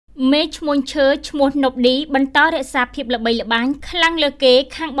មេឈ្មោះឈើឈ្មោះនប់ឌីបន្តរក្សាភាពល្បីល្បាញខ្លាំងលើគេ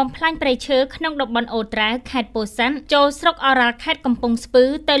ខាងបំផ្លាញព្រៃឈើក្នុងតំបន់អូត្រាវខេត្តពោធិ៍សាត់ចូលស្រុកអូរ៉ាល់ខេត្តកំពង់ស្ពឺ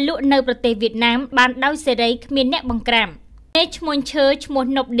ទៅលក់នៅប្រទេសវៀតណាមបានដោយសេរីគ្មានអ្នកបង្ក្រាបមេឈ្មោះឈើឈ្មោះ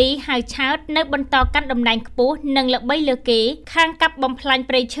នប់ឌីហៅឆើតនៅបន្តកាន់តំណែងខ្ពស់និងល្បីលើគេខាងកាប់បំផ្លាញ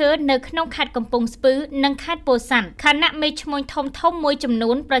ព្រៃឈើនៅក្នុងខេត្តកំពង់ស្ពឺនិងខេត្តពោធិ៍សាត់ខណៈមេឈ្មោះធំមួយចំ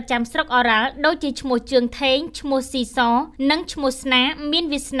នួនប្រចាំស្រុកអូរ៉ាល់ដូចជាឈ្មោះជើងថេងឈ្មោះស៊ីសនិងឈ្មោះស្នាមាន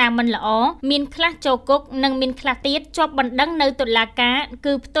វាសនាមិនល្អមានខ្លះចូលគុកនិងមានខ្លះទៀតជាប់បណ្ដឹងនៅតុលាការ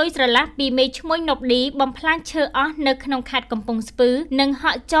គឺផ្ទុយស្រឡះពីមេឈ្មោះនប់ឌីបំផ្លាញឈើអស់នៅក្នុងខេត្តកំពង់ស្ពឺនិងហ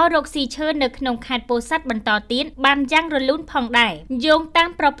ក់ចោលរកស៊ីឈើនៅក្នុងខេត្តពោធិ៍សាត់បន្តទៀតបានយ៉ាងរលូនផងដែរយោងតាម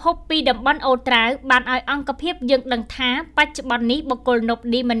ប្រភពពីតំបន់អូត្រាវបានឲ្យអង្គភាពយើងដឹងថាបច្ចុប្បន្ននេះបុគ្គលនប់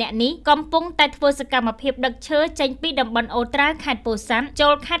ឌីម្នាក់នេះកំពុងតែធ្វើសកម្មភាពដឹកឈើចេញពីតំបន់អូត្រាវខេត្តពោធិ៍សាត់ចូ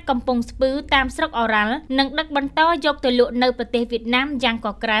លខេត្តកំពង់ស្ពឺតាមស្រុកអូរ៉ាល់និងដឹកបន្តយកទៅលក់នៅប្រទេសវៀតណាមយ៉ាងក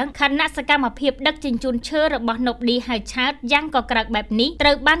ក្រើកខណៈសកម្មភាពដឹកជញ្ជូនឈើរបស់នប់ឌីហៅឆើតយ៉ាងកក្រើកបែបនេះត្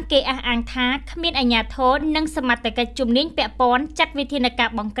រូវបានគេអះអាងថាគ្មានអាជ្ញាធរនិងសមត្ថកិច្ចជំនាញពាក់ព័ន្ធចាត់វិធានការ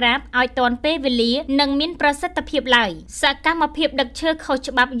បង្ក្រាបឲ្យទាន់ពេលវេលានិងមានប្រសិទ្ធភាពឡើយសកម្មភាពដឹកឈើខុស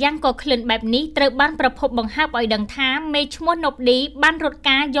ច្បាប់យ៉ាងកក្លិនបែបនេះត្រូវបានប្រភពបង្ហើបឲ្យដឹងថាមេឈ្មោះនប់ឌីបានរត់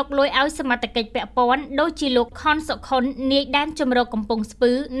ការយកលុយឲ្យសមត្ថកិច្ចពាក់ព័ន្ធដូចជាលោកខនសុខុននាយដែនជំរកកំពង់ស្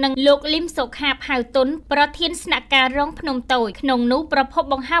ពឺនិងលោកលឹមសុខាផៅតុនប្រធានស្នាក់ការរងភ្នំតូចក្នុងនោះប្រភព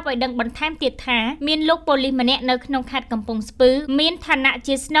បង្ហើបឲ្យដឹងបន្ថែមទៀតថាមានលោកប៉ូលីសម្នាក់នៅក្នុងខេត្តកំពង់ស្ពឺមានឋានៈ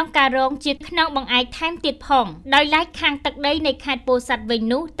ជាស្នងការរងជាខ្នងបង្អែកថែមទៀតផងដោយឡែកខាងទឹកដីនៃខេត្តពោធិ៍សាត់វិញ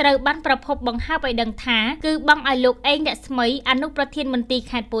នោះត្រូវបានប្រភពបង្ហើបឲ្យដឹងថាគឺបង់ឲ្យលោកអេងរស្មីអនុប្រធានមន្ទីរ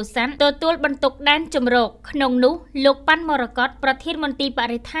ខេត្តពោធិ៍សាត់ទទួលបន្ទុកដែនជំរកក្នុងនោះលោកប៉ាន់មរកតប្រធានមន្ទីរប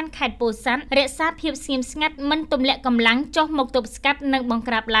រិស្ថានខេត្តពោធិ៍សាត់រក្សាភាពស្ងៀមស្ងាត់មិនទម្លាក់កម្លាំងចុះមកទប់ស្កាត់និងបង្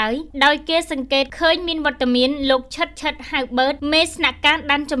ក្រាបឡើយដោយគេសង្កេតឃើញមានវត្តមានលោកឆិតហៅបឺតមេស្នាក់ការ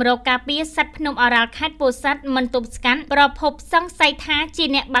ដែនជំរកការពារសត្វភ្នំអូរ៉ាល់ខេត្តពោធិ៍សាត់មិនទប់ស្កាត់ប្រភពសង្ស័យថាជា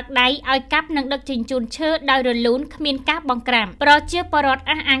អ្នកបាក់ដៃឲ្យកាប់និងដឹកជញ្ជូនឈើដោយរលូនគ្មានការបង្ក្រាបប្រជាពលរដ្ឋ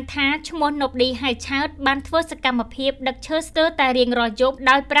អះអាងថាឈ្មោះនប់ឌីហៅឆើតបានធ្វើសកម្មភាពដឹកឈើស្ទើរតែរៀងរាល់យប់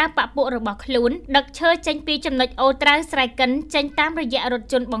ដោយប្រើបពុរបស់ខ្លួនដឹកឈើចេញពីចំណុចអូត្រាវស្រែកិនចេញតាមរយៈរថ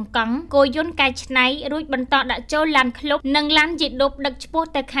យន្តបង្កង់គោយន្តកែច្នៃរួចបន្តដាក់ចូលឡានឃ្លុបនិងឡានយេដុបដឹកឆ្ពោះ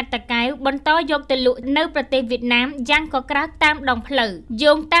ទៅខេត្តតាកែវបន្តយកទៅលក់នៅប្រទេសវៀតណាមយ៉ាងកក្រើកតាមដងផ្លូវ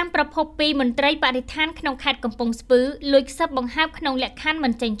យោងតាមប្រភពពីមន្ត្រីបរិស្ថានក្នុងខេត្តកំពង់ស្ពឺលួចខ្សឹបបង្ហើបក្នុងលក្ខខណ្ឌមិ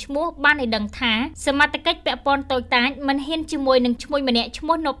នចេញឈ្មោះបានឲ្យដឹងថាសមត្ថកិច្ចពាក់ព័ន្ធតូចតាចមិនហ៊ានជាមួយនឹងឈ្មោះម្នាក់ឈ្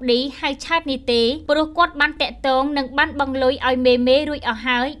មោះនប់ឌីហៅឆើតនេះទេព្រោះគាត់បានតាក់ទងនិងបានបង់លុយឲ្យមេរួចអស់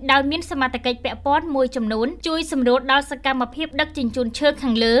ហើយដោយមានសមត្ថកិច្ចពាក់ព័ន្ធមួយចំនួនជួយសម្រួលដល់សកម្មភាពដឹកជញ្ជូនឈើខា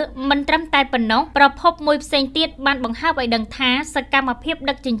ងលើមិនត្រឹមតែប៉ុណ្ណោះប្រភពមួយផ្សេងទៀតបានបង្ហើបឲ្យដឹងថាសកម្មភាព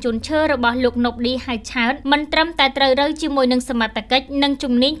ដឹកជញ្ជូនឈើរបស់លោកនប់ឌីហៅឆើតមិនត្រឹមតែត្រូវរើជាមួយនឹងសមត្ថកិច្ចនិង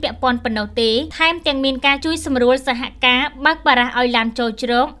ជំនាញពាក់ព័ន្ធប៉ុណ្ណោះទេថែមទាំងមានការជួយសម្រួលសហការបើកបារះឲ្យឡានចូលជ្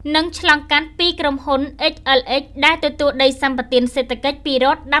រកនិងឆ្លងកាត់ពីក្រុមហ៊ុន XLX ដែលទទួលដីសម្បត្តិសេដ្ឋកិច្ចពីរ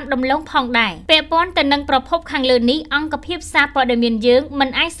ដ្ឋដាំដំឡូងផងដែរពាក់ព័ន្ធទៅនឹងប្រភពខាងលើនេះអង្គភាពសារព័ត៌មានយើងមិន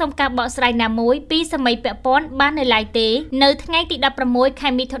អាចសុំការបកស្រាយណាមួយពីសម័យពាក់ព័ន្ធបាននៅឡើយទេនៅថ្ងៃទី16ខែ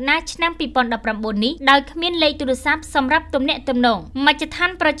មិថុនាឆ្នាំ2019នេះដោយគ្មានលេខទូរស័ព្ទសម្រាប់ទំនាក់ទំនងមជ្ឈដ្ឋា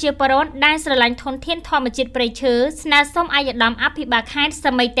នប្រជាពលរដ្ឋដែលស្រឡាញ់ធនធានធម្មជាតិព្រៃឈើស្នើសុំអាយដាមអភិបាលខេត្តស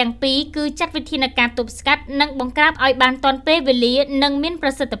ម័យទាំងពីរគឺចាត់វិធានការទប់ស្កាត់និងបង្ក្រាបឲ្យបានទាន់ពេលវេលានិងមានប្រ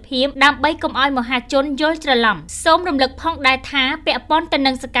សិទ្ធភាពដើម្បីកុំឲ្យមហាជនយល់ច្រឡំសូមរំលឹកផងដែរថាពាក់ព័ន្ធទៅ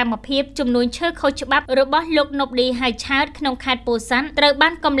នឹងសកម្មភាពជំនួញឈើខុសច្បាប់របស់លោកនប់ឌីហៅឆើតក្នុងខេត្តពោធិ៍សាត់ត្រូវបា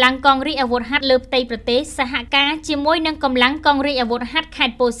នកម្លាំងកងរាជអាវុធហត្ថលើផ្ទៃប្រទេសសហការជាមួយនឹងកម្លាំងកងរាជអាវុធហត្ថខេ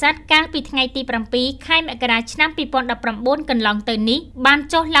ត្តពោធិ៍សាត់កាលពីថ្ងៃទី7ខែមករាឆ្នាំ2019កន្លងទៅនេះបាន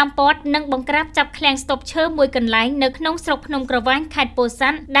ចុះឡើងព័ទ្ធនិងបង្ក្រាបចាប់ឃ្លាំងស្តុបឈើមួយកន្លែងនៅក្នុងស្រុកភ្នំក្រវាញខេត្តពោធិ៍សា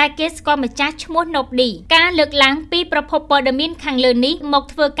ត់ដែលគេស្គាល់ម្ចាស់ឈ្មោះនប់ឌីការលើកឡើងពីប្រភពព័ត៌មានខាងលើនេះមក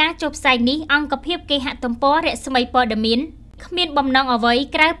ធ្វើការចុះផ្សាយនេះអង្គភាពគេហទំព័ររស្មីព័ត៌មានគ្មានបំណងអ្វី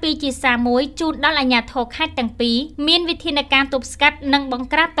ក្រៅពីជាសារមួយជូនដល់អាជ្ញាធរខេត្តទាំងពីរមានវិធានការទប់ស្កាត់និងបង្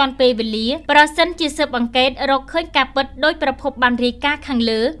ក្រាបទាន់ពេលវេលាប្រសិនជាស៊ើបអង្កេតរកឃើញការពិតដោយប្រភពបានរាយការណ៍ខាង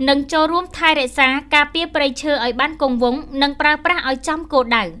លើនិងចូលរួមថែរក្សាការពារព្រៃឈើឲ្យបានគង់វង្សនិងប្រើប្រាស់ឲ្យចំគោល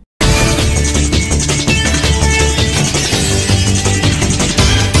ដៅ